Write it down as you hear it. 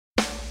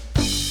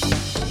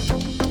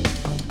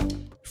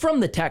From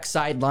the Tech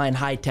Sideline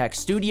High Tech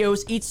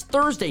Studios, it's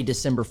Thursday,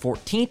 December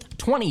 14th,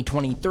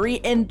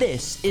 2023, and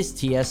this is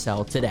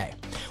TSL Today.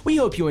 We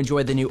hope you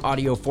enjoy the new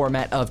audio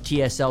format of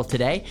TSL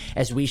Today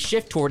as we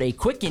shift toward a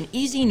quick and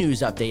easy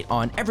news update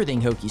on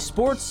everything Hokie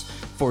sports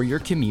for your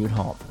commute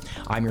home.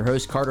 I'm your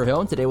host, Carter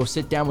Hill, and today we'll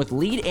sit down with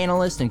lead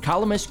analyst and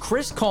columnist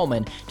Chris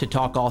Coleman to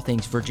talk all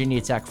things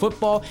Virginia Tech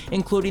football,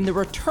 including the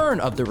return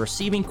of the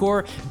receiving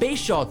corps,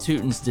 Bashaw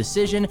Tutin's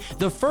decision,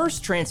 the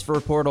first transfer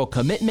portal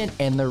commitment,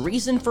 and the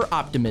reason for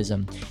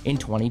optimism in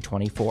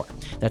 2024.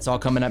 That's all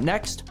coming up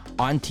next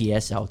on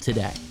TSL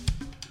Today.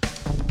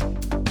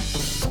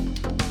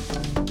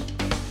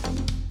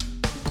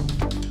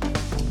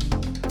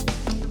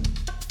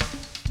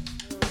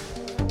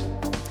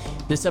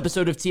 This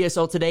episode of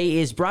TSL Today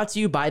is brought to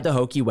you by The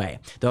Hokie Way.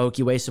 The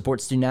Hokie Way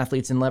supports student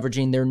athletes in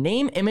leveraging their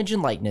name, image,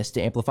 and likeness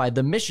to amplify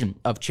the mission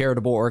of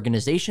charitable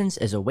organizations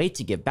as a way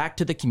to give back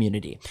to the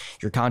community.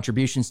 Your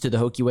contributions to The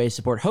Hokie Way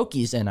support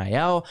Hokie's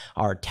NIL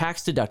are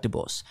tax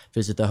deductibles.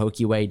 Visit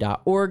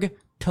thehokieway.org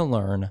to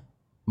learn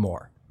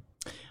more.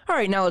 All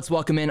right, now let's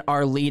welcome in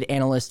our lead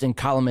analyst and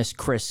columnist,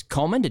 Chris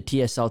Coleman, to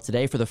TSL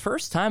Today for the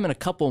first time in a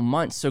couple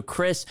months. So,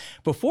 Chris,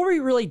 before we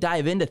really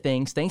dive into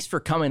things, thanks for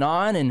coming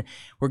on. And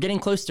we're getting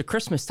close to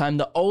Christmas time.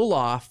 The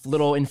Olaf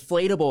little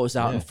inflatable is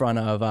out in front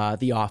of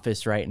the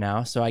office right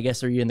now. So I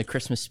guess, are you in the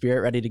Christmas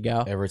spirit, ready to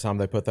go? Every time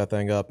they put that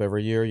thing up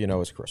every year, you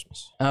know it's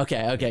Christmas.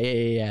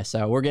 Okay, yeah.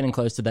 So we're getting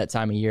close to that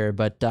time of year.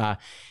 But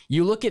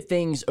you look at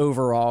things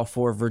overall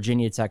for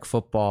Virginia Tech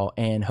football,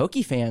 and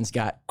Hokie fans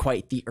got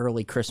quite the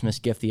early Christmas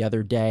gift the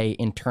other day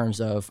in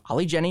terms of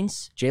Ollie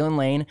Jennings, Jalen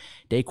Lane,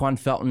 Daquan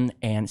Felton,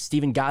 and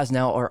Steven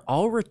Gosnell are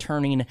all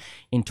returning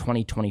in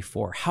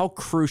 2024. How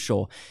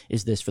crucial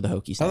is this for the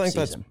Hokies next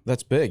season?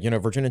 That's big. You know,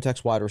 Virginia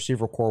Tech's wide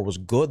receiver core was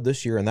good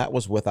this year, and that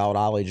was without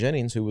Ollie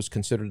Jennings, who was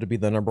considered to be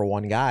the number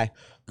one guy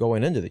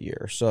going into the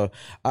year. So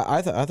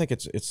I think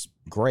it's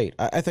great.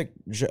 I think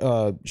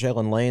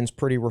Jalen Lane's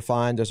pretty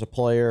refined as a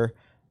player.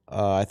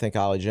 I think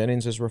Ollie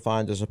Jennings is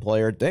refined as a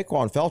player.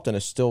 Daquan Felton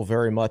is still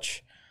very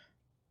much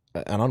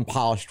an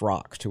unpolished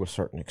rock to a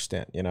certain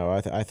extent. You know,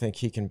 I think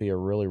he can be a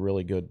really,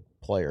 really good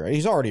player.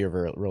 He's already a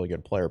really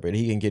good player, but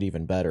he can get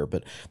even better.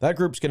 But that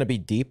group's going to be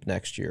deep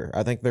next year.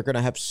 I think they're going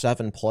to have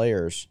 7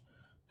 players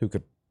who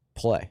could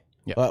play.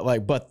 Yeah.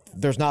 But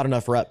there's not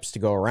enough reps to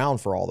go around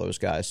for all those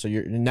guys. So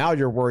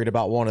you're worried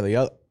about one of the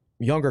other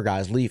younger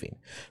guys leaving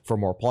for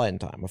more playing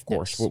time, of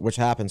course, yes, which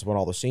happens when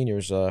all the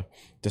seniors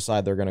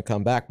decide they're going to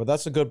come back. But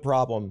that's a good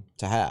problem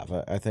to have.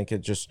 I think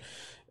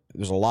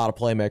there's a lot of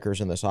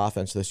playmakers in this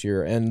offense this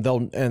year, and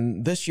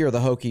this year the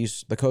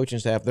Hokies, the coaching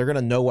staff, they're going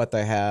to know what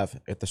they have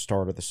at the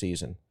start of the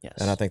season. Yes.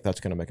 And I think that's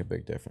going to make a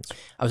big difference.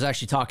 I was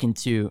actually talking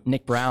to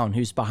Nick Brown,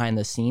 who's behind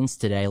the scenes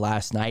today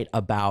last night,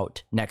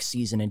 about next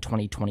season in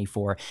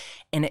 2024,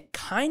 and it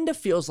kind of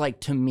feels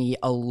like to me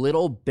a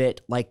little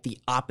bit like the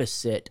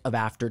opposite of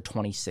after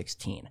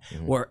 2016,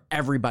 where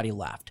everybody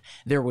left.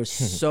 There was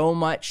so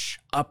much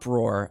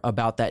uproar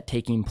about that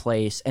taking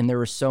place, and there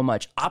was so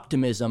much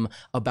optimism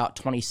about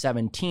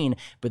 2017.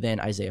 But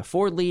then Isaiah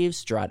Ford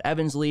leaves, Gerard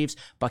Evans leaves,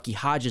 Bucky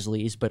Hodges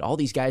leaves, but all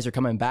these guys are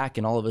coming back,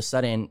 and all of a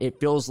sudden it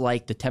feels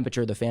like the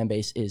temperature of the fan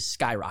base is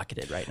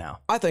skyrocketed right now.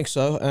 I think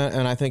so,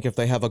 and I think if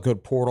they have a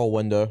good portal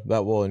window,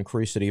 that will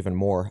increase it even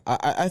more.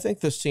 I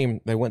think this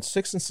team, they went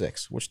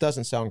 6-6, which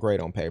doesn't sound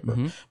great on paper,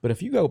 but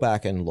if you go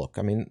back and look,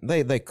 I mean,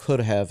 they could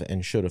have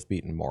and should have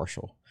beaten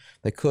Marshall.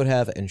 They could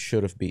have and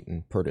should have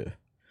beaten Purdue.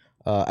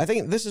 I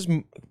think this is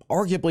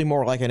arguably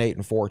more like an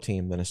 8-4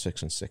 team than a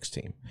 6-6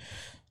 team.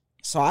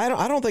 So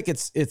I don't think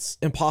it's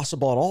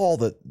impossible at all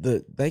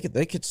that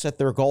they could set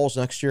their goals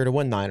next year to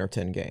win 9 or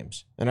 10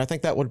 games, and I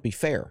think that would be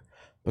fair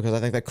because I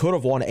think they could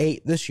have won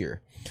 8 this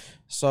year.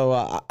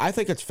 So I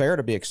think it's fair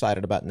to be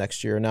excited about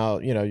next year. Now,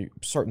 you know,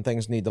 certain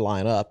things need to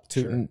line up.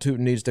 Tutin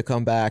needs to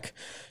come back.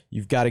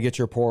 You've got to get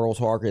your portal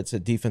targets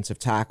at defensive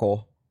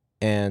tackle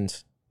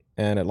and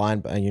at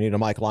line, and you need a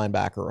Mike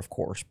linebacker, of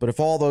course. But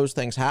if all those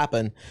things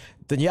happen,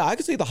 then yeah, I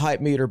could see the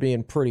hype meter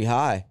being pretty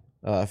high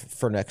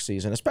for next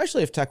season,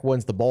 especially if Tech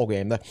wins the bowl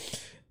game.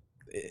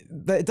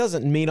 It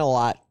doesn't mean a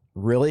lot,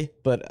 really,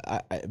 but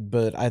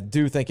I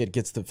do think it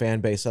gets the fan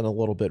base in a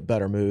little bit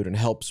better mood and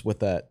helps with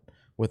the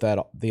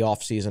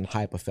offseason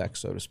hype effect,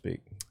 so to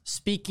speak.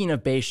 Speaking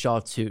of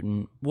Bashaw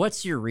Tutin,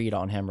 what's your read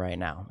on him right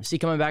now? Is he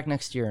coming back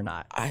next year or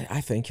not?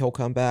 I think he'll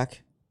come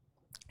back.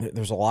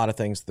 There's a lot of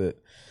things that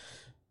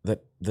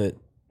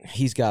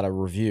he's got to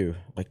review.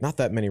 Like, not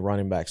that many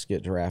running backs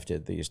get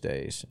drafted these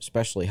days,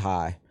 especially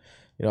high.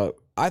 You know,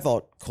 I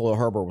thought Khalil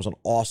Herbert was an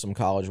awesome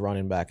college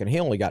running back, and he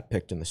only got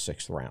picked in the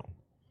 6th round.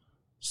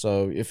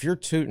 So if you're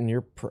Tutin,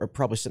 you're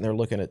probably sitting there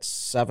looking at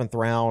 7th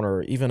round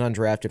or even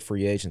undrafted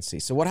free agency.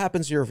 So what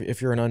happens here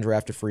if you're an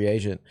undrafted free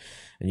agent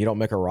and you don't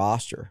make a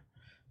roster?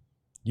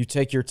 You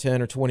take your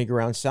 10 or 20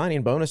 grand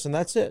signing bonus, and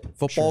that's it.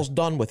 Football's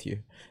done with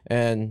you.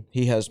 And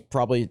he has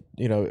probably,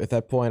 you know, at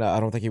that point, I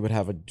don't think he would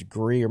have a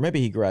degree, or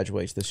maybe he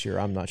graduates this year.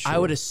 I'm not sure. I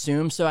would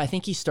assume so. I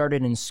think he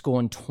started in school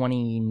in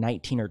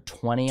 2019 or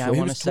 20, so I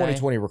want to say.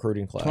 2020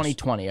 recruiting class.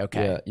 2020,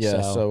 okay.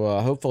 Yeah. So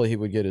hopefully he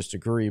would get his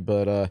degree.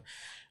 But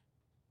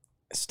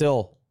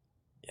still,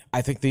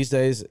 I think these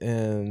days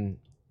in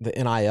the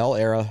NIL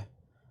era,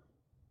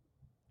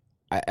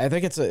 I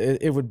think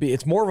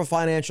it's more of a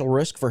financial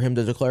risk for him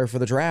to declare for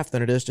the draft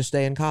than it is to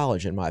stay in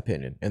college, in my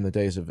opinion, in the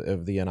days of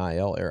the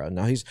NIL era.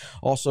 Now, he's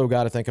also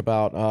got to think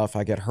about if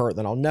I get hurt,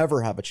 then I'll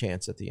never have a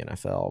chance at the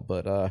NFL.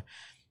 But,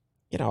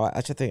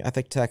 I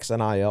think Tech's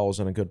NIL is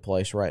in a good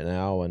place right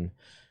now, and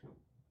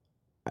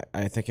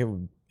I think it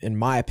would, in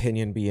my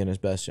opinion, be in his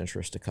best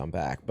interest to come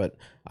back. But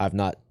I've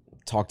not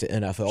talked to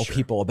NFL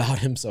people about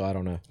him, so I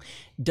don't know.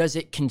 Does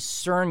it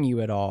concern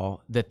you at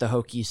all that the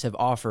Hokies have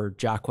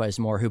offered Jaquez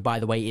Moore, who, by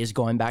the way, is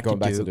going back to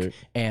Duke,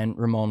 and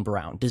Ramon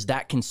Brown? Does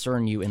that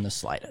concern you in the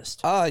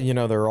slightest?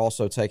 They're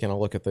also taking a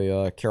look at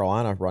the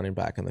Carolina running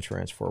back in the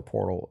transfer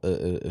portal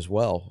as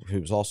well,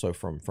 who's also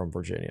from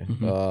Virginia.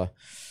 Mm-hmm.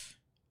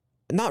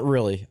 Not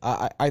really.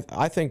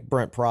 I think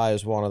Brent Pry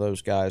is one of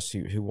those guys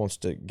who wants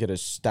to get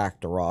as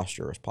stacked a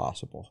roster as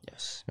possible.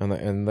 Yes,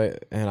 and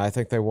I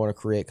think they want to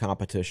create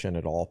competition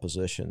at all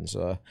positions.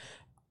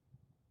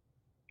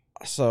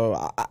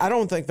 So I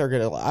don't think they're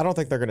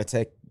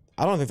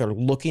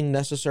looking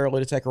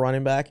necessarily to take a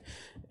running back.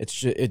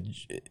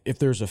 If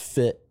there's a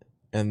fit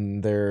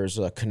and there's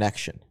a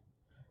connection,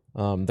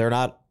 they're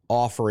not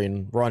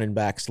offering running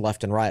backs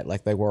left and right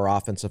like they were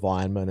offensive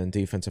linemen and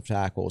defensive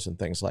tackles and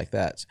things like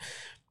that.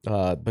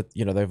 But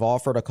they've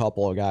offered a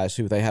couple of guys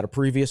who they had a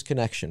previous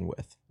connection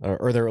with,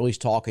 or they're at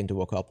least talking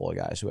to a couple of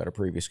guys who had a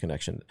previous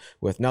connection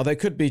with. Now, they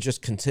could be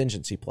just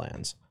contingency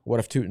plans. What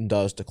if Tootin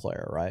does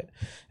declare, right?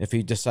 If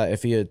he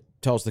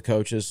tells the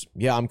coaches,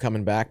 yeah, I'm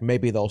coming back,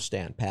 maybe they'll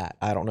stand pat.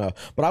 I don't know.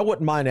 But I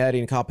wouldn't mind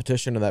adding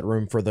competition in that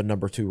room for the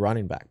number 2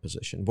 running back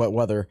position.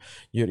 Whether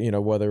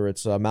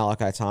it's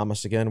Malachi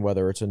Thomas again,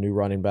 whether it's a new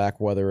running back,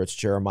 whether it's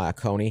Jeremiah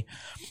Coney.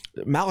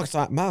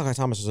 Malachi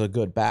Thomas is a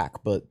good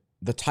back, but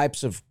the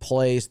types of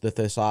plays that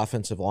this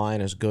offensive line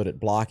is good at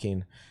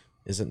blocking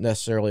isn't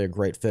necessarily a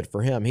great fit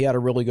for him. He had a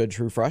really good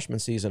true freshman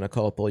season a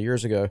couple of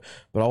years ago,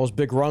 but all his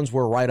big runs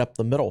were right up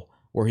the middle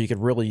where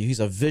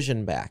he's a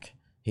vision back.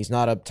 He's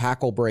not a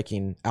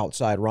tackle-breaking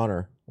outside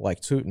runner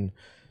like Tootin.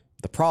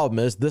 The problem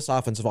is this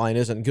offensive line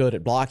isn't good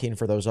at blocking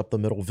for those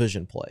up-the-middle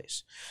vision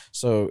plays.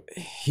 So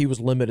he was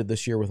limited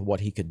this year with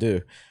what he could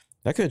do.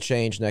 That could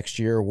change next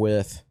year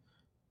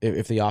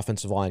if the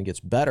offensive line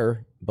gets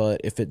better, but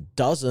if it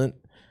doesn't,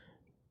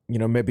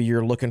 maybe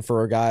you're looking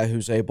for a guy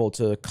who's able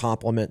to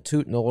complement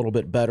Tootin a little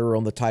bit better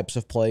on the types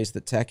of plays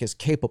that Tech is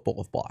capable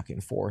of blocking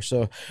for.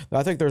 So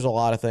I think there's a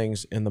lot of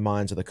things in the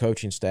minds of the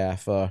coaching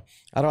staff. I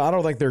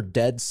don't think they're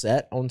dead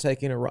set on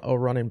taking a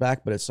running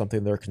back, but it's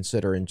something they're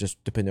considering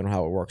just depending on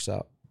how it works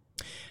out.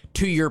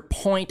 To your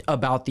point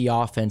about the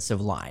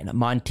offensive line,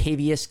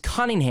 Montavious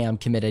Cunningham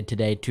committed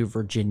today to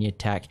Virginia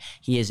Tech.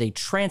 He is a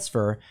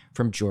transfer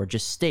from Georgia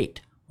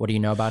State. What do you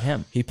know about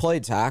him? He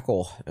played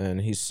tackle,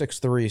 and he's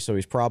 6'3", so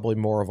he's probably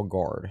more of a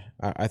guard.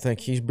 I think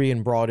he's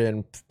being brought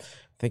in,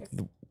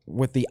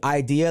 with the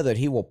idea that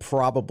he will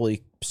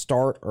probably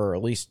start or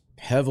at least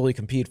heavily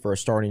compete for a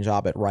starting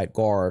job at right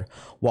guard,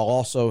 while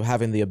also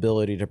having the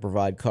ability to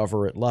provide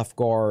cover at left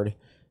guard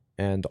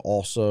and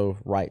also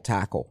right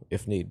tackle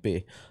if need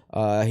be.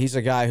 He's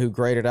a guy who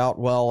graded out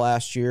well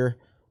last year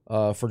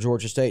for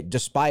Georgia State,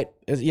 despite,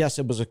 yes,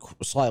 it was a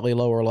slightly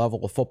lower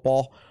level of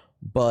football,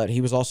 but he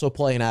was also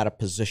playing out of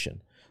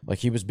position. Like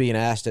he was being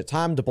asked at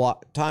times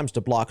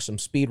to block some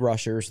speed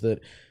rushers that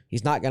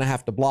he's not going to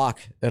have to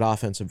block at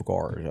offensive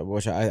guard,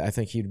 which I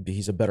think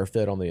he's a better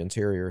fit on the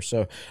interior.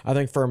 So I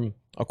think from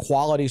a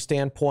quality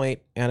standpoint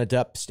and a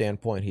depth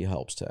standpoint, he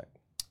helps Tech.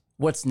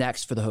 What's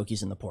next for the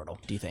Hokies in the portal,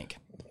 do you think?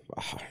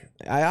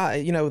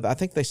 I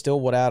think they still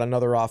would add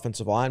another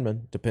offensive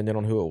lineman, depending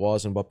on who it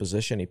was and what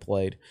position he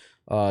played.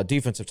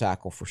 Defensive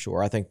tackle for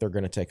sure. I think they're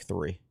going to take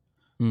 3.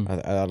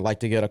 I'd like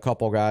to get a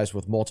couple guys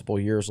with multiple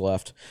years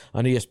left.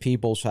 Aeneas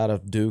Peoples out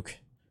of Duke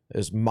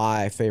is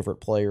my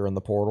favorite player in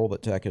the portal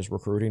that Tech is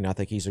recruiting. I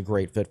think he's a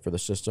great fit for the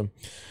system.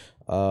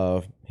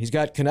 He's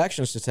got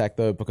connections to Tech,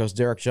 though, because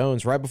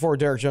right before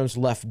Derek Jones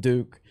left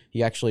Duke,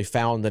 he actually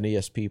found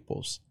Aeneas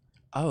Peoples.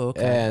 Oh,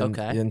 okay.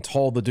 And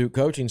told the Duke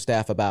coaching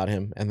staff about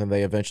him, and then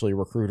they eventually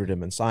recruited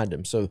him and signed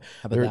him. So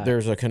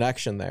there's a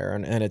connection there,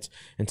 and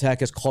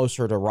Tech is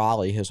closer to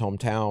Raleigh, his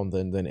hometown,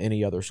 than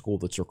any other school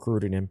that's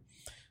recruiting him.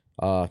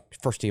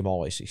 First team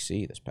All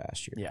ACC this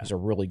past year. Yeah. He's a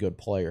really good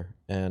player,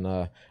 and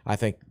I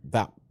think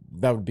that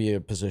would be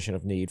a position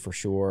of need for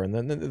sure. And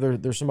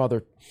then there's some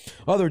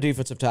other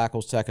defensive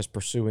tackles Tech is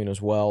pursuing as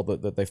well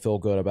that they feel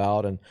good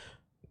about, and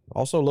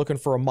also looking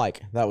for a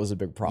Mike. That was a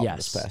big problem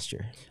this past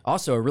year.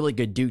 Also, a really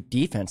good Duke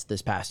defense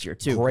this past year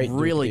too. Great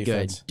really Duke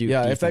good Duke defense.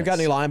 defense. If they've got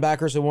any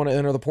linebackers that want to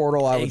enter the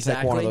portal, I would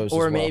take one of those.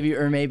 Or maybe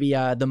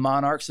the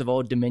Monarchs of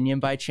Old Dominion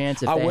by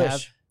chance. If I they wish.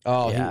 have.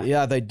 Oh,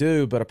 yeah, they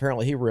do, but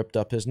apparently he ripped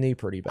up his knee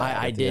pretty bad.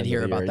 I did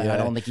hear about that. Yeah. I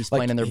don't think he's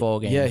playing in their bowl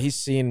game. Yeah,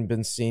 he's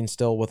been seen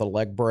still with a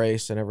leg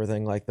brace and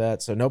everything like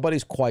that. So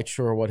nobody's quite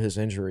sure what his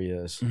injury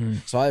is. Mm-hmm.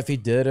 So if he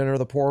did enter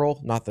the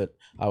portal, not that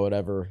I would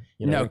ever,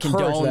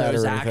 condone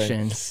those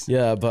actions.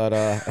 Yeah, but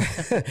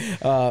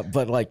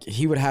but like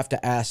he would have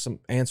to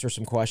answer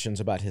some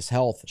questions about his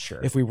health. Sure.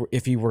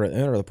 If he were to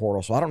enter the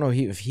portal. So I don't know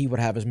if he would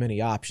have as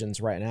many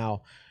options right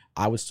now.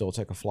 I would still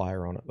take a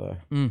flyer on it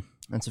though.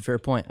 That's a fair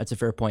point.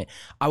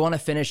 I want to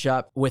finish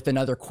up with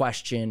another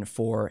question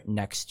for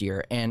next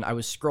year. And I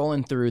was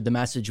scrolling through the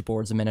message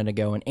boards a minute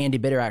ago, and Andy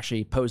Bitter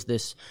actually posed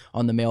this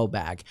on the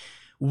mailbag.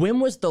 When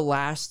was the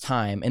last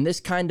time, and this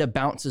kind of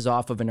bounces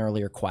off of an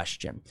earlier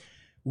question,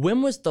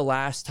 when was the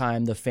last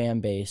time the fan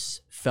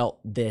base felt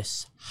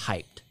this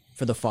hyped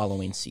for the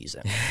following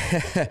season?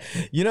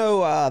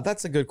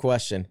 That's a good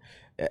question.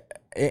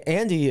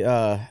 Andy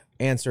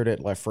answered it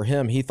like for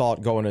him, he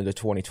thought going into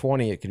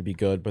 2020 it could be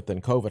good, but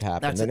then COVID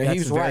happened. That's he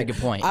was a very good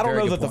point. I don't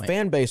know that the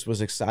fan base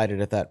was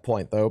excited at that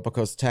point though,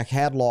 because Tech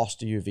had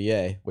lost to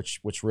UVA, which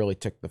really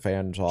ticked the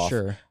fans off.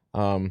 Sure.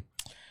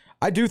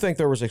 I do think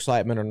there was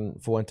excitement in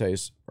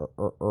Fuente's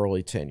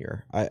early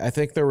tenure. I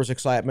think there was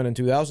excitement in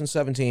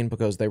 2017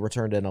 because they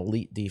returned an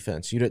elite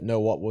defense. You didn't know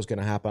what was going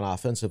to happen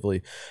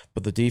offensively,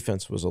 but the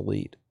defense was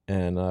elite,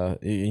 and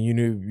you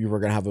knew you were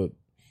going to have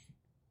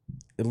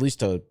at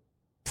least a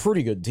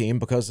pretty good team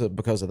because of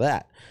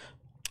that.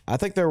 I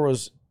think there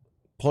was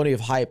plenty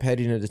of hype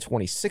heading into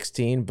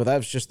 2016, but that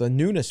was just the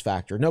newness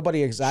factor.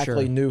 Nobody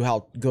exactly knew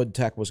how good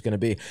Tech was going to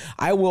be.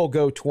 I will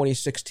go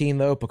 2016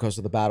 though because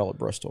of the battle at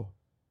Bristol.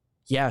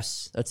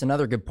 Yes, that's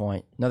another good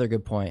point.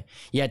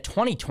 Yeah,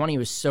 2020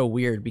 was so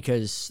weird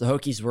because the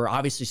Hokies were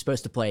obviously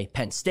supposed to play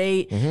Penn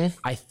State. Mm-hmm.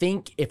 I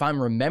think if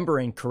I'm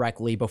remembering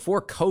correctly,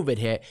 before COVID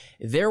hit,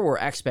 there were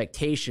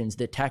expectations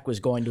that Tech was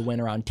going to win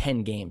around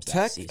 10 games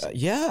that season.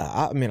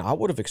 I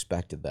would have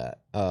expected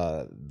that.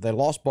 They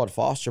lost Bud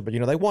Foster, but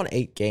they won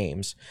 8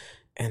 games.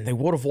 And they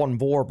would have won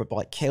more, but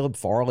like Caleb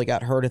Farley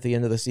got hurt at the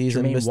end of the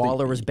season. Jermaine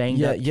Waller was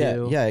banged up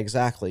too. Yeah,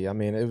 exactly. I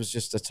mean, it was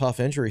just a tough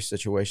injury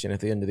situation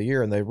at the end of the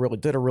year, and they really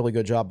did a really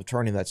good job of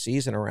turning that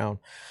season around.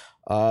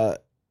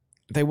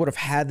 They would have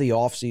had the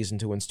offseason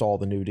to install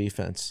the new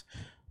defense,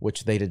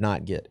 which they did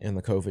not get in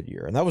the COVID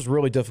year. And that was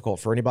really difficult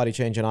for anybody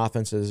changing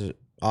offensive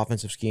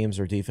schemes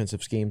or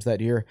defensive schemes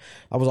that year.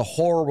 That was a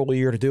horrible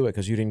year to do it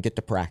because you didn't get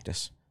to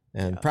practice.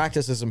 And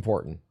practice is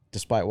important,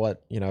 despite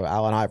what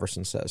Allen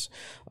Iverson says.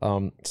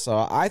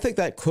 So I think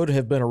that could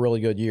have been a really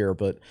good year,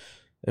 but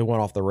it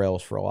went off the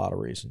rails for a lot of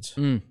reasons.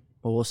 Well,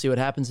 we'll see what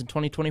happens in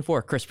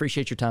 2024. Chris,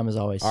 appreciate your time as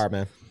always. All right,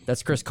 man.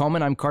 That's Chris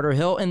Coleman. I'm Carter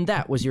Hill, and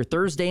that was your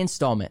Thursday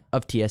installment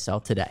of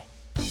TSL Today.